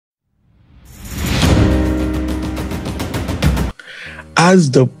as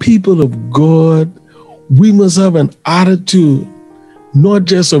the people of God, we must have an attitude, not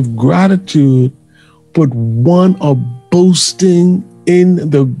just of gratitude, but one of boasting in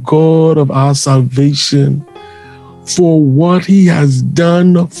the God of our salvation for what he has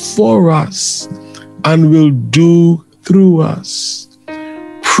done for us and will do through us.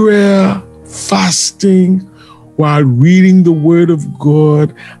 Prayer, fasting, while reading the word of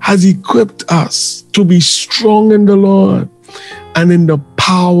God has equipped us to be strong in the Lord and in the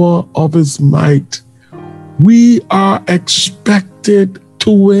power of his might. We are expected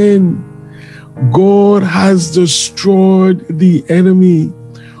to win. God has destroyed the enemy.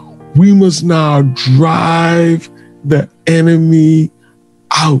 We must now drive the enemy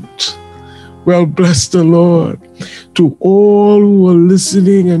out. Well, bless the Lord. To all who are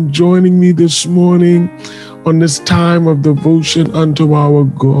listening and joining me this morning on this time of devotion unto our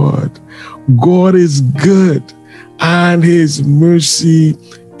God, God is good and his mercy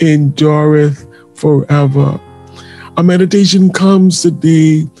endureth forever. Our meditation comes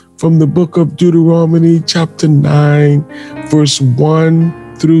today from the book of Deuteronomy, chapter 9, verse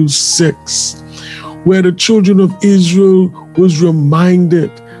 1 through 6, where the children of Israel was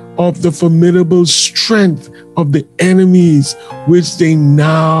reminded of the formidable strength of the enemies which they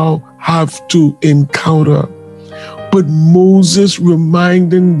now have to encounter. But Moses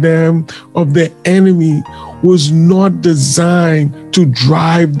reminding them of the enemy was not designed to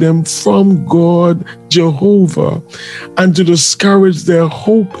drive them from God, Jehovah, and to discourage their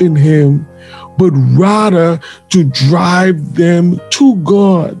hope in him, but rather to drive them to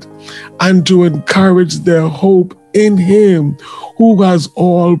God and to encourage their hope in him who has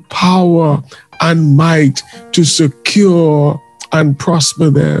all power and might to secure and prosper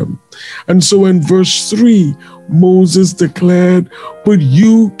them. And so in verse 3, Moses declared, "But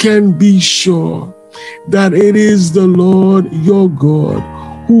you can be sure that it is the Lord your God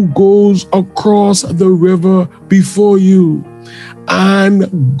who goes across the river before you.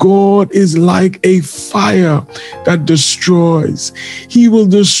 And God is like a fire that destroys. He will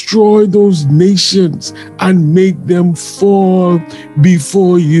destroy those nations and make them fall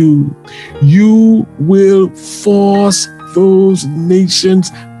before you. You will force those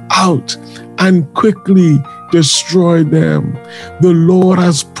nations out and quickly destroy them. The Lord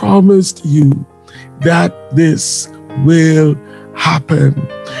has promised you that this will happen."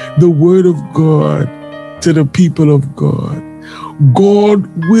 The word of God to the people of God. God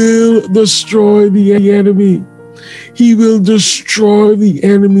will destroy the enemy. He will destroy the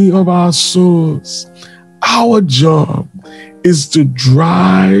enemy of our souls. Our job is to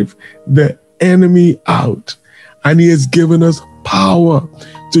drive the enemy out, and he has given us power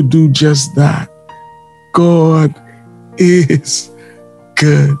to do just that. God is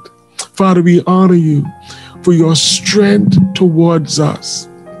good. Father, we honor you for your strength towards us.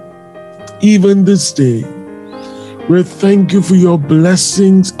 Even this day, we thank you for your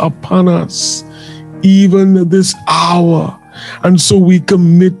blessings upon us, even this hour. And so we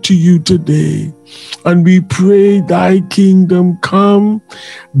commit to you today, and we pray thy kingdom come,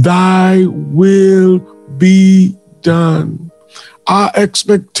 thy will be done. Our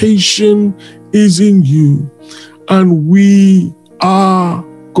expectation is in you, and we are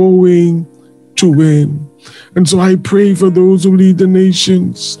going to win. And so I pray for those who lead the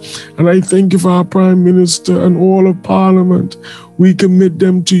nations, and I thank you for our Prime Minister and all of Parliament. We commit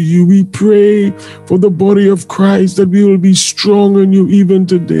them to you. We pray for the body of Christ, that we will be strong in you even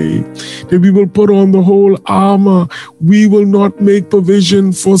today, that we will put on the whole armor. We will not make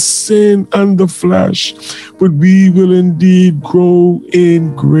provision for sin and the flesh, but we will indeed grow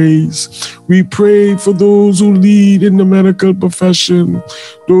in grace. We pray for those who lead in the medical profession,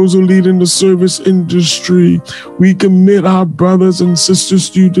 those who lead in the service industry. We commit our brothers and sisters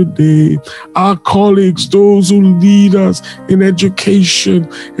to you today, our colleagues, those who lead us in education,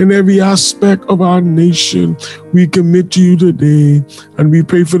 in every aspect of our nation. We commit to you today, and we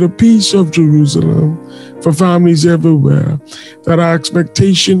pray for the peace of Jerusalem, for families everywhere, that our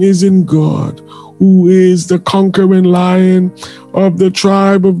expectation is in God, who is the conquering lion of the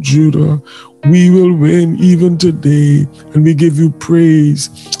tribe of Judah. We will win even today, and we give you praise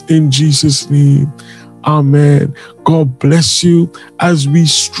in Jesus' name. Amen. God bless you as we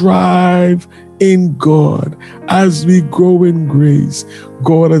strive in God, as we grow in grace.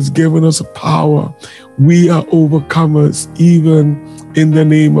 God has given us power. We are overcomers even in the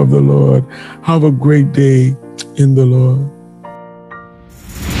name of the Lord. Have a great day in the Lord.